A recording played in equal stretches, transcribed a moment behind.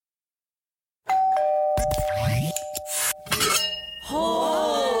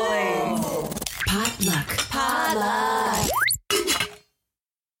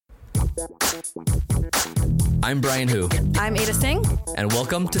I'm Brian Hu. I'm Ada Singh. And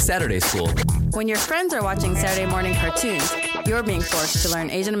welcome to Saturday School. When your friends are watching Saturday morning cartoons, you're being forced to learn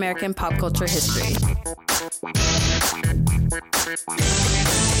Asian American pop culture history.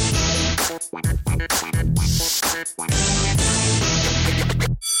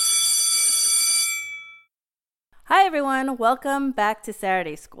 Hi everyone, welcome back to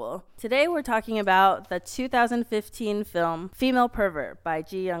Saturday School. Today we're talking about the 2015 film Female Pervert by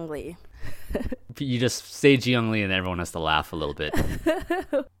Ji Young Lee. You just say Ji Young Lee and everyone has to laugh a little bit.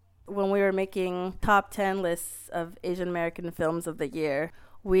 When we were making top 10 lists of Asian American films of the year,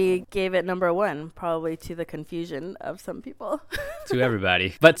 we gave it number 1, probably to the confusion of some people. To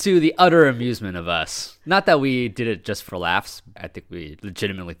everybody. But to the utter amusement of us. Not that we did it just for laughs. I think we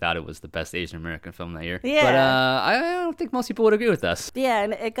legitimately thought it was the best Asian American film that year. Yeah. But I don't think most people would agree with us. Yeah,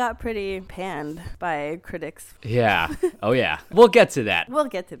 and it got pretty panned by critics. Yeah. Oh, yeah. We'll get to that. We'll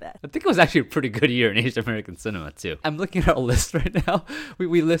get to that. I think it was actually a pretty good year in Asian American cinema, too. I'm looking at our list right now.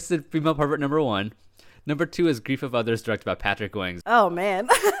 We listed Female Pervert number 1. Number 2 is Grief of Others, directed by Patrick Goings. Oh, man.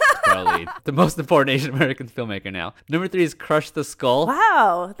 Probably the most important Asian American filmmaker now. Number 3 is Crush the Skull.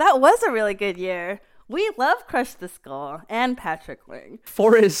 Wow, that was a really good year. We love Crush the Skull and Patrick Wing.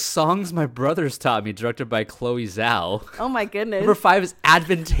 4 is Songs My Brothers Taught Me, directed by Chloe Zhao. Oh my goodness. Number 5 is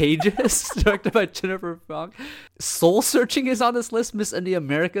Advantageous, directed by Jennifer Fong. Soul Searching is on this list. Miss India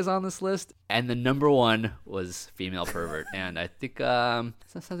America is on this list. And the number 1 was Female Pervert. And I think that's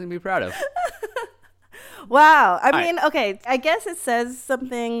something to be proud of. Wow. I mean, okay, I guess it says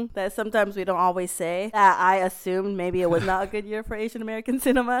something that sometimes we don't always say, that I assumed maybe it was not a good year for Asian American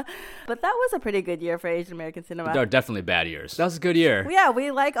cinema, but that was a pretty good year for Asian American cinema. There are definitely bad years. That was a good year. Yeah,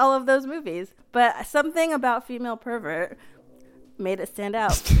 we like all of those movies, but something about Female Pervert made it stand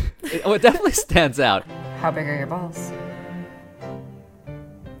out. It definitely stands out. How big are your balls?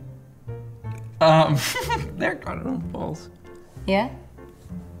 They're got on balls. Yeah?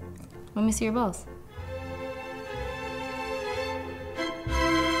 Let me see your balls.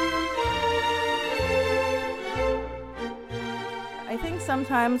 I think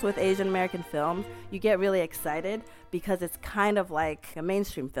sometimes with Asian American films, you get really excited because it's kind of like a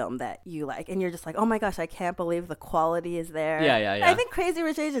mainstream film that you like. And you're just like, oh my gosh, I can't believe the quality is there. Yeah. I think Crazy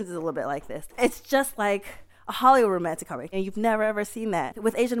Rich Asians is a little bit like this. It's just like a Hollywood romantic comedy. And you've never ever seen that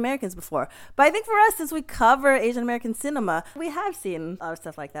with Asian Americans before. But I think for us, since we cover Asian American cinema, we have seen a lot of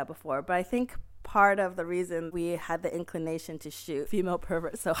stuff like that before. But I think part of the reason we had the inclination to shoot Female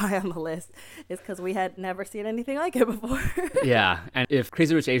Pervert so high on the list is because we had never seen anything like it before. Yeah, and if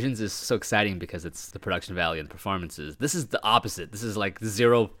Crazy Rich Asians is so exciting because it's the production value and the performances, this is the opposite. This is like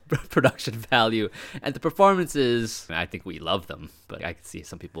 0 production value, and the performances, I think we love them, but I can see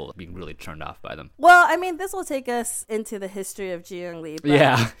some people being really turned off by them. Well, I mean, this will take us into the history of Ji Young Lee, but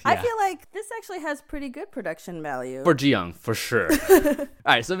Yeah. I feel like this actually has pretty good production value. For Ji Young, for sure. All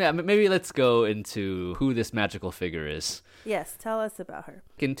right, so yeah, maybe let's go into who this magical figure is. Yes, tell us about her.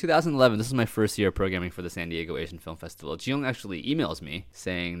 In 2011, this is my first year programming for the San Diego Asian Film Festival. Ji Young actually emails me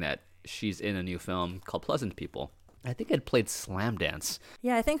saying that she's in a new film called Pleasant People. I think it played Slam Dance.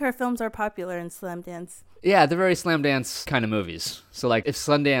 Yeah, I think her films are popular in Slam Dance. Yeah, they're very Slam Dance kind of movies. So like if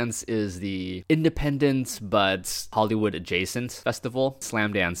Slam Dance is the independent but Hollywood adjacent festival,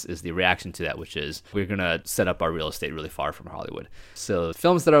 Slam Dance is the reaction to that, which is we're going to set up our real estate really far from Hollywood. So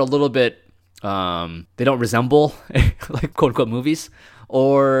films that are a little bit, they don't resemble like quote unquote movies,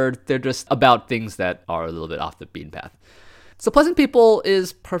 or they're just about things that are a little bit off the beaten path. So Pleasant People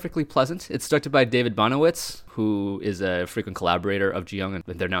is perfectly pleasant. It's directed by David Bonowitz, who is a frequent collaborator of Ji Young, and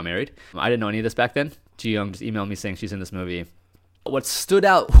they're now married. I didn't know any of this back then. Ji Young just emailed me saying she's in this movie. What stood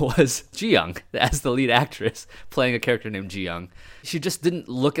out was Ji Young as the lead actress playing a character named Ji Young. She just didn't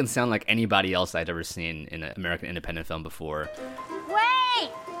look and sound like anybody else I'd ever seen in an American independent film before.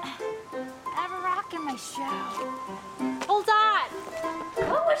 Wait! I have a rock in my shoe. Hold on!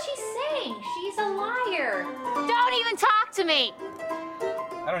 What was she saying? She's a liar. Don't even talk to me!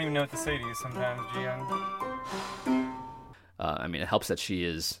 I don't even know what to say to you sometimes, Ji Young. I mean, it helps that she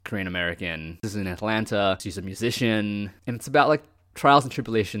is Korean American. This is in Atlanta. She's a musician. And it's about like trials and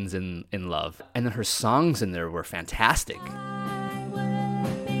tribulations in love. And then her songs in there were fantastic.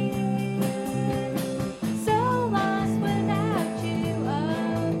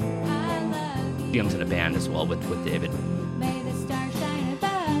 Ji Young's in a band as well with David.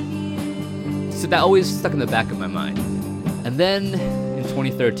 So that always stuck in the back of my mind. And then in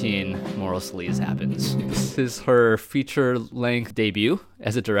 2013, Moral Sleaze happens. This is her feature-length debut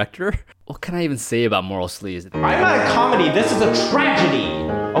as a director. What can I even say about Moral Sleaze? I'm not a comedy, this is a tragedy,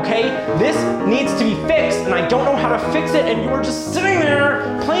 okay? This needs to be fixed, and I don't know how to fix it, and you are just sitting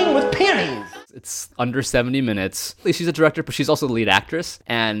there playing with panties. It's under 70 minutes. She's a director, but she's also the lead actress,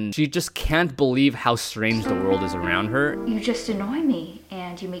 and she just can't believe how strange the world is around her. You just annoy me,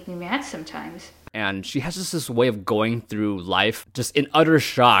 and you make me mad sometimes. And she has just this way of going through life just in utter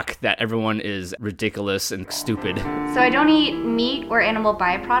shock that everyone is ridiculous and stupid. So I don't eat meat or animal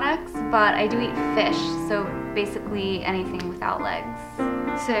byproducts, but I do eat fish, so basically anything without legs.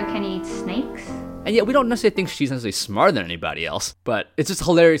 So can you eat snakes? And yet we don't necessarily think she's necessarily smarter than anybody else, but it's just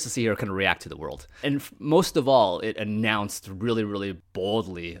hilarious to see her kind of react to the world. And most of all, it announced really, really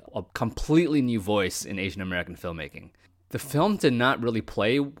boldly a completely new voice in Asian American filmmaking. The film did not really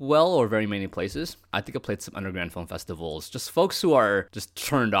play well or very many places. I think it played some underground film festivals. Just folks who are just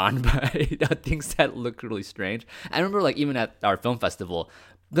turned on by things that look really strange. I remember like even at our film festival,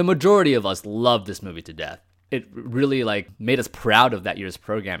 the majority of us loved this movie to death. It really like made us proud of that year's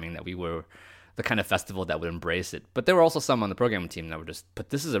programming, that we were the kind of festival that would embrace it. But there were also some on the programming team that were just, but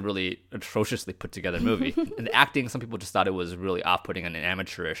this is a really atrociously put together movie. And the acting, some people just thought it was really off-putting and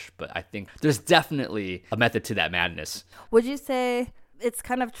amateurish, but I think there's definitely a method to that madness. Would you say it's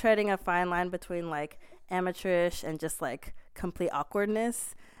kind of treading a fine line between like amateurish and just like complete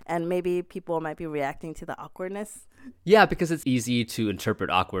awkwardness? And maybe people might be reacting to the awkwardness. Yeah, because it's easy to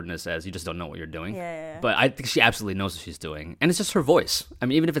interpret awkwardness as you just don't know what you're doing. Yeah. But I think she absolutely knows what she's doing. And it's just her voice. I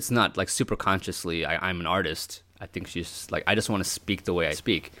mean, even if it's not like super consciously, I'm an artist, I think she's just, like, I just want to speak the way I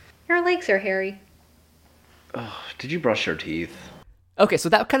speak. Your legs are hairy. Oh, did you brush your teeth? Okay, so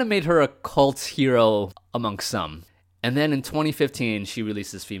that kind of made her a cult hero among some. And then in 2015, she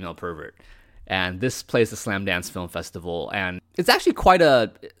releases Female Pervert. And this plays the Slamdance Film Festival. And it's actually quite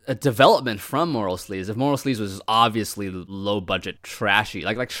a development from Moral Sleaze. If Moral Sleaze was obviously low-budget, trashy,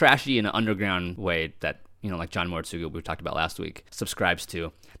 like trashy in an underground way that, you know, like John Moritsugu, we talked about last week, subscribes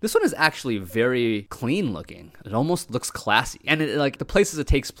to. This one is actually very clean-looking. It almost looks classy. And like the places it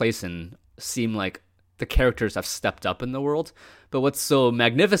takes place in seem like the characters have stepped up in the world. But what's so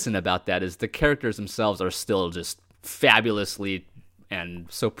magnificent about that is the characters themselves are still just fabulously and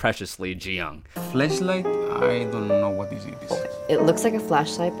so preciously Ji-young. Flashlight? I don't know what this is. It looks like a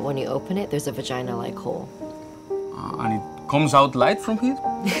flashlight, but when you open it, there's a vagina-like hole. And it comes out light from here?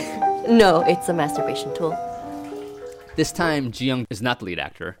 No, it's a masturbation tool. This time, Ji-young is not the lead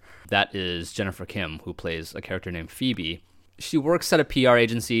actor. That is Jennifer Kim, who plays a character named Phoebe. She works at a PR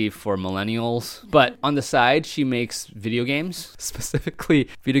agency for millennials, but on the side, she makes video games, specifically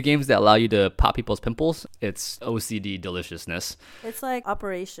video games that allow you to pop people's pimples. It's OCD deliciousness. It's like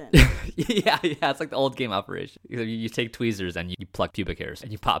Operation. Yeah, it's like the old game Operation. You take tweezers and you pluck pubic hairs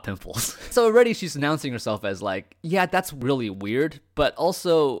and you pop pimples. So already she's announcing herself as like, yeah, that's really weird, but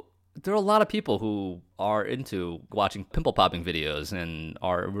also there are a lot of people who are into watching pimple popping videos and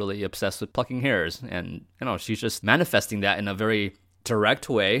are really obsessed with plucking hairs. And, you know, she's just manifesting that in a very direct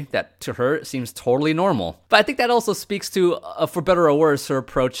way that to her seems totally normal. But I think that also speaks to, for better or worse, her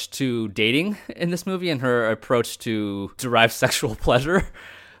approach to dating in this movie and her approach to derive sexual pleasure.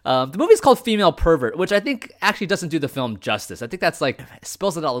 The movie is called Female Pervert, which I think actually doesn't do the film justice. I think that's like,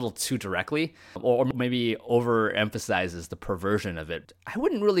 spells it out a little too directly, or maybe overemphasizes the perversion of it. I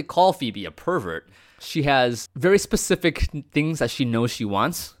wouldn't really call Phoebe a pervert. She has very specific things that she knows she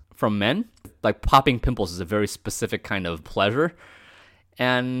wants from men. Like popping pimples is a very specific kind of pleasure.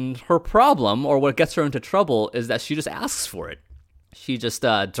 And her problem, or what gets her into trouble, is that she just asks for it. She just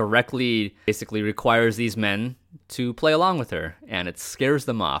directly basically requires these men to play along with her, and it scares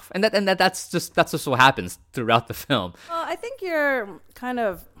them off. And that's just what happens throughout the film. Well, I think you're kind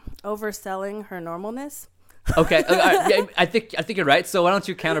of overselling her normalness. Okay, yeah, I think you're right. So why don't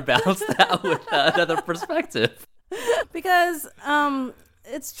you counterbalance that with another perspective? Because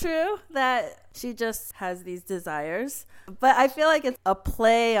it's true that she just has these desires, but I feel like it's a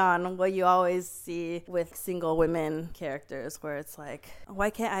play on what you always see with single women characters, where it's like, why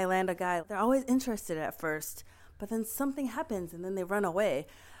can't I land a guy? They're always interested at first, but then something happens and then they run away.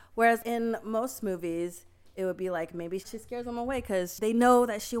 Whereas in most movies, it would be like maybe she scares them away because they know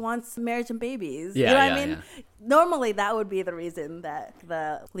that she wants marriage and babies. Yeah, you know what yeah, I mean? Yeah. Normally, that would be the reason that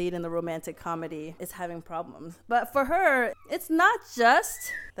the lead in the romantic comedy is having problems. But for her, it's not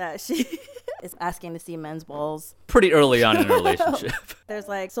just that she is asking to see men's balls. Pretty early on in a relationship. There's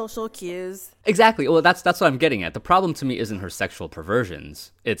like social cues. Exactly. Well, that's what I'm getting at. The problem to me isn't her sexual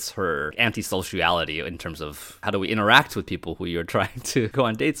perversions. It's her antisociality in terms of how do we interact with people who you're trying to go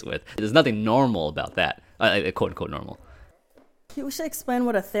on dates with. There's nothing normal about that. Quote-unquote normal. We should explain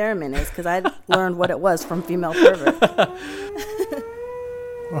what a theremin is, because I learned what it was from Female Pervert.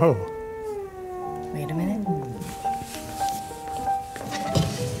 Oh. Wait a minute.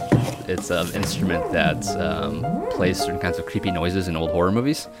 It's an instrument that plays certain kinds of creepy noises in old horror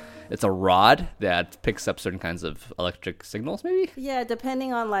movies. It's a rod that picks up certain kinds of electric signals, maybe? Yeah,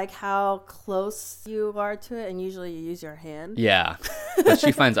 depending on like how close you are to it, and usually you use your hand. Yeah. But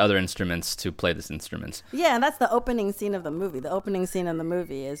she finds other instruments to play this instrument. Yeah, and that's the opening scene of the movie. The opening scene in the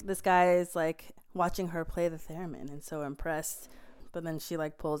movie is this guy is like watching her play the theremin and so impressed. But then she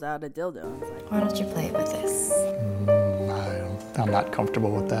like pulls out a dildo and is like, why don't you play with this? I'm not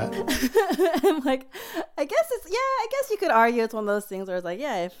comfortable with that. I'm like, I guess you could argue it's one of those things where it's like,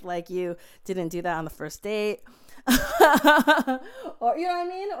 yeah, if like you didn't do that on the first date, or you know what I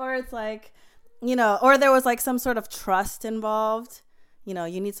mean? Or it's like, you know, or there was like some sort of trust involved. You know,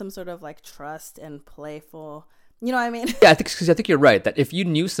 you need some sort of like trust and playful. You know what I mean? Yeah, I think you're right that if you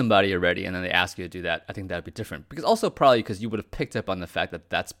knew somebody already and then they ask you to do that, I think that'd be different. Because also probably because you would have picked up on the fact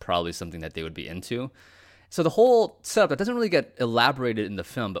that that's probably something that they would be into. So the whole setup that doesn't really get elaborated in the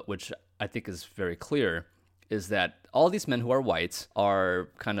film, but which I think is very clear, is that all these men who are white are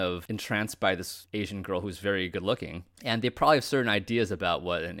kind of entranced by this Asian girl who's very good looking. And they probably have certain ideas about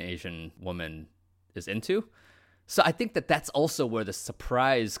what an Asian woman is into. So I think that that's also where the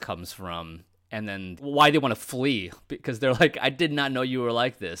surprise comes from. And then why they want to flee, because they're like, I did not know you were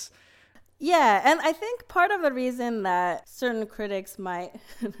like this. Yeah, and I think part of the reason that certain critics might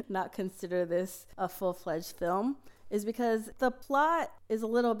not consider this a full-fledged film is because the plot is a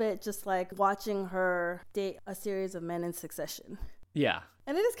little bit just like watching her date a series of men in succession. Yeah.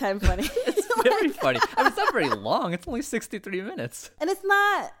 And it is kind of funny. It's very funny. I mean, it's not very long. It's only 63 minutes. And it's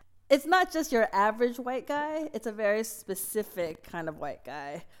not just your average white guy. It's a very specific kind of white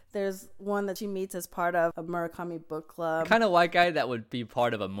guy. There's one that she meets as part of a Murakami book club. The kind of white guy that would be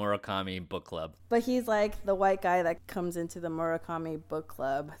part of a Murakami book club. But he's like the white guy that comes into the Murakami book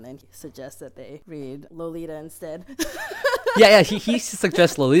club and then he suggests that they read Lolita instead. Yeah, he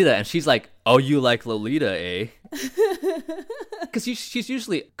suggests Lolita and she's like, oh, you like Lolita, eh? Because she's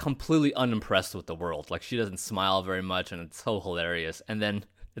usually completely unimpressed with the world. Like, she doesn't smile very much and it's so hilarious. And then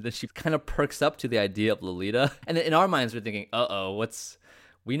she kind of perks up to the idea of Lolita. And in our minds, we're thinking,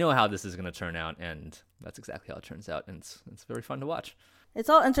 we know how this is going to turn out. And that's exactly how it turns out. And it's very fun to watch. It's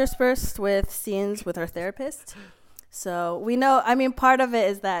all interspersed with scenes with her therapist. So we know, I mean, part of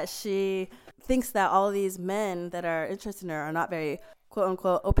it is that she thinks that all these men that are interested in her are not very, quote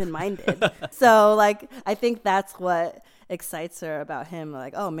unquote, open-minded. So, like, I think that's what excites her about him.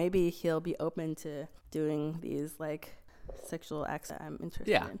 Like, oh, maybe he'll be open to doing these, like, sexual acts that I'm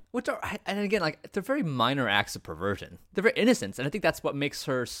interested in. Which are, and again, like, they're very minor acts of perversion. They're very innocent, and I think that's what makes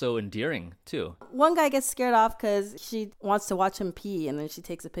her so endearing too. One guy gets scared off because she wants to watch him pee, and then she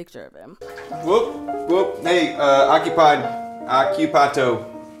takes a picture of him. Whoop, whoop. Hey, occupato.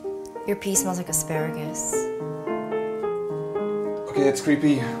 Your pee smells like asparagus. Okay, that's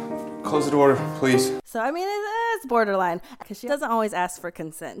creepy. Close the door, please. So, I mean, it's borderline because she doesn't always ask for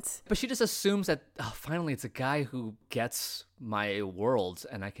consent. But she just assumes that, finally, it's a guy who gets my world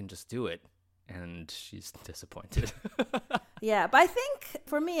and I can just do it. And she's disappointed. Yeah, but I think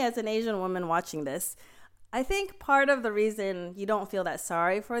for me as an Asian woman watching this, I think part of the reason you don't feel that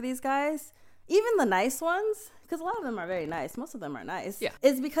sorry for these guys, even the nice ones, because a lot of them are very nice, most of them are nice,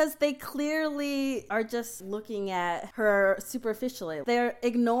 is because they clearly are just looking at her superficially. They're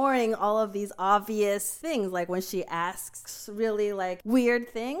ignoring all of these obvious things, like when she asks really like weird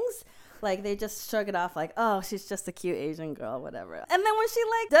things, like they just shrug it off like, oh, she's just a cute Asian girl, whatever. And then when she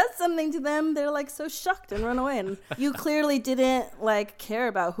like does something to them, they're like so shocked and run away. And you clearly didn't like care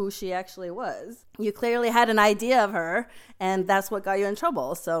about who she actually was. You clearly had an idea of her, and that's what got you in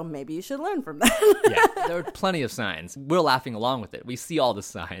trouble. So maybe you should learn from that. Yeah, there are plenty of signs. We're laughing along with it. We see all the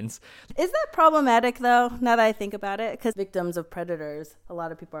signs. Is that problematic, though, now that I think about it? Because victims of predators, a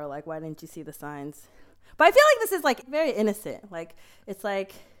lot of people are like, why didn't you see the signs? But I feel like this is like very innocent. Like, it's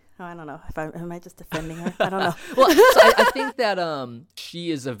like, oh, I don't know. Am I just defending her? I don't know. Well, so I think that she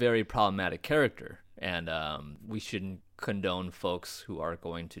is a very problematic character, and we shouldn't condone folks who are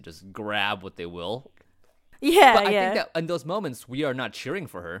going to just grab what they will. Yeah, but I think that in those moments, we are not cheering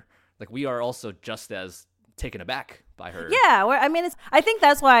for her. Like, we are also just as taken aback by her. Yeah, I mean, I think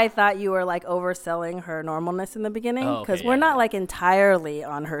that's why I thought you were like overselling her normalness in the beginning, because we're not like entirely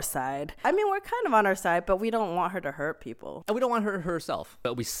on her side. I mean, we're kind of on her side, but we don't want her to hurt people. And we don't want her herself,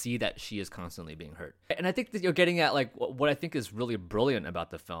 but we see that she is constantly being hurt. And I think that you're getting at like what I think is really brilliant about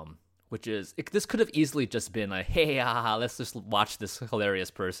the film, which is this could have easily just been like, hey, let's just watch this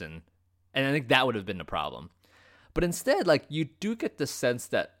hilarious person. And I think that would have been the problem. But instead, like, you do get the sense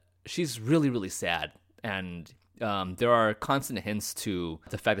that she's really, really sad. And there are constant hints to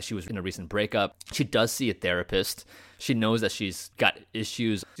the fact that she was in a recent breakup. She does see a therapist. She knows that she's got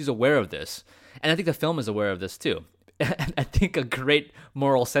issues. She's aware of this. And I think the film is aware of this too. And I think a great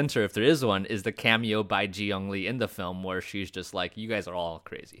moral center, if there is one, is the cameo by Ji Young Lee in the film where she's just like, you guys are all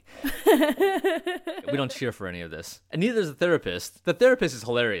crazy. We don't cheer for any of this. And neither is the therapist. The therapist is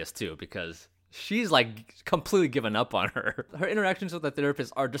hilarious too because she's like completely given up on her. Her interactions with the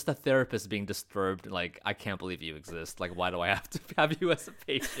therapist are just the therapist being disturbed. Like, I can't believe you exist. Like, why do I have to have you as a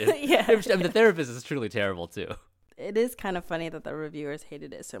patient? Yeah. I mean, the therapist is truly terrible too. It is kind of funny that the reviewers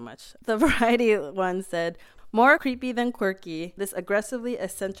hated it so much. The Variety one said, more creepy than quirky, this aggressively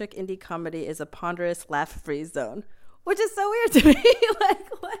eccentric indie comedy is a ponderous laugh-free zone. Which is so weird to me.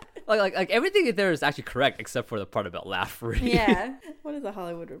 Like, what? Like everything there is actually correct except for the part about laugh-free. Yeah. What does the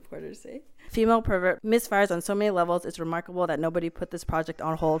Hollywood Reporter say? Female pervert misfires on so many levels. It's remarkable that nobody put this project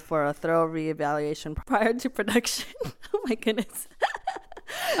on hold for a thorough reevaluation prior to production. Oh my goodness.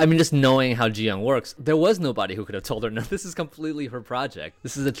 I mean, just knowing how Ji Young works, there was nobody who could have told her, no, this is completely her project.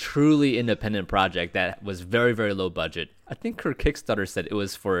 This is a truly independent project that was very, very low budget. I think her Kickstarter said it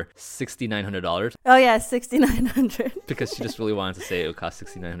was for $6,900. Oh, yeah, $6,900. Because she just really wanted to say it would cost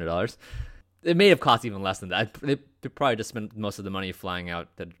 $6,900. It may have cost even less than that. They probably just spent most of the money flying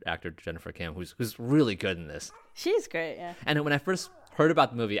out the actor Jennifer Kim, who's really good in this. She's great, yeah. And when I first heard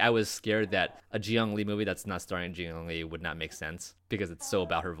about the movie, I was scared that a Ji Young Lee movie that's not starring Ji Young Lee would not make sense because it's so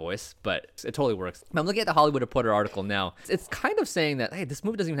about her voice, but it totally works. I'm looking at the Hollywood Reporter article now. It's kind of saying that, hey, this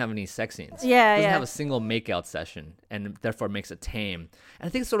movie doesn't even have any sex scenes. Yeah, It doesn't yeah. have a single makeout session, and therefore makes it tame. And I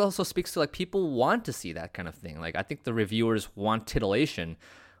think it sort of also speaks to, like, people want to see that kind of thing. Like, I think the reviewers want titillation,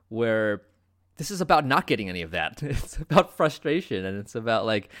 where this is about not getting any of that. It's about frustration, and it's about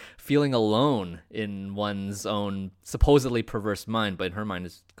like feeling alone in one's own supposedly perverse mind, but in her mind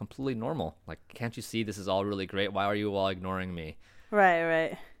is completely normal. Like, can't you see this is all really great? Why are you all ignoring me?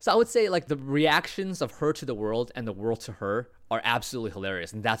 Right. So I would say like the reactions of her to the world and the world to her are absolutely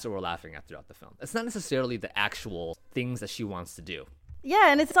hilarious, and that's what we're laughing at throughout the film. It's not necessarily the actual things that she wants to do.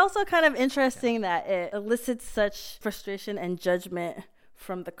 Yeah, and it's also kind of interesting that it elicits such frustration and judgment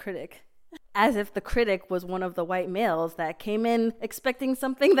from the critic. As if the critic was one of the white males that came in expecting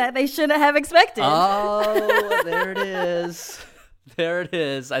something that they shouldn't have expected. Oh, there it is. There it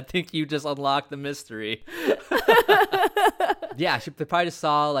is. I think you just unlocked the mystery. Yeah, they probably just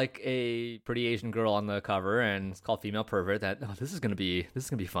saw like a pretty Asian girl on the cover, and it's called Female Pervert. That this is gonna be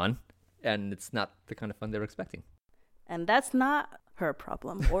fun, and it's not the kind of fun they were expecting. And that's not her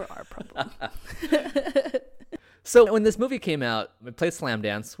problem or our problem. So when this movie came out, it played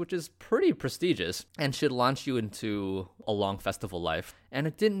Slamdance, which is pretty prestigious and should launch you into a long festival life. And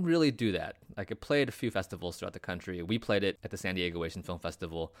it didn't really do that. Like, it played a few festivals throughout the country. We played it at the San Diego Asian Film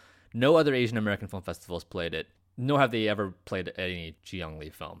Festival. No other Asian American film festivals played it, nor have they ever played any Ji Young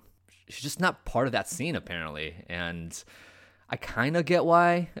Lee film. She's just not part of that scene, apparently. And I kind of get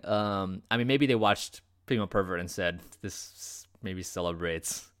why. I mean, maybe they watched Female Pervert and said, this maybe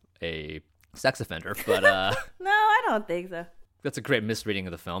celebrates a sex offender, but No, I don't think so. That's a great misreading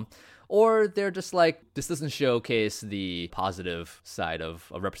of the film. Or they're just like, this doesn't showcase the positive side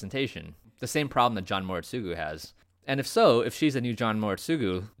of representation. The same problem that John Moritsugu has. And if so, if she's a new John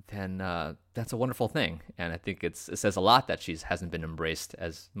Moritsugu, then that's a wonderful thing. And I think it says a lot that she hasn't been embraced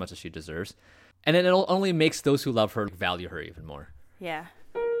as much as she deserves. And then it only makes those who love her value her even more. Yeah.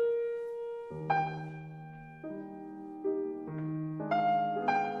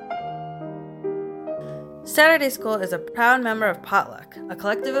 Saturday School is a proud member of Potluck, a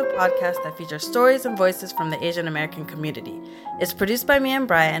collective of podcasts that feature stories and voices from the Asian American community. It's produced by me and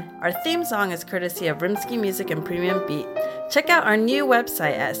Brian. Our theme song is courtesy of Rimsky Music and Premium Beat. Check out our new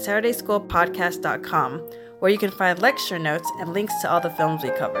website at SaturdaySchoolPodcast.com, where you can find lecture notes and links to all the films we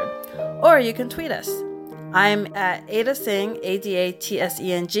covered. Or you can tweet us. I'm at Ada Singh,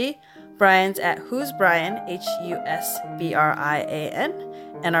 ADATSENG. Brian's at Who's Brian, HUSBRIAN.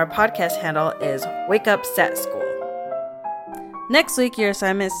 And our podcast handle is Wake Up Sat School. Next week, your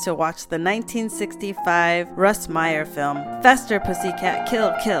assignment is to watch the 1965 Russ Meyer film, Faster Pussycat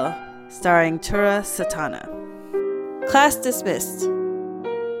Kill Kill, starring Tura Satana. Class dismissed.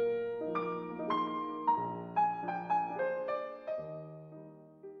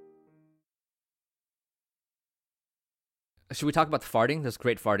 Should we talk about the farting? There's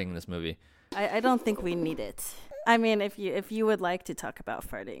great farting in this movie. I don't think we need it. I mean, if you would like to talk about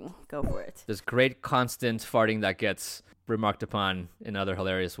farting, go for it. There's great constant farting that gets remarked upon in other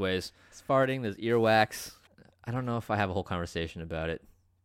hilarious ways. There's farting, there's earwax. I don't know if I have a whole conversation about it.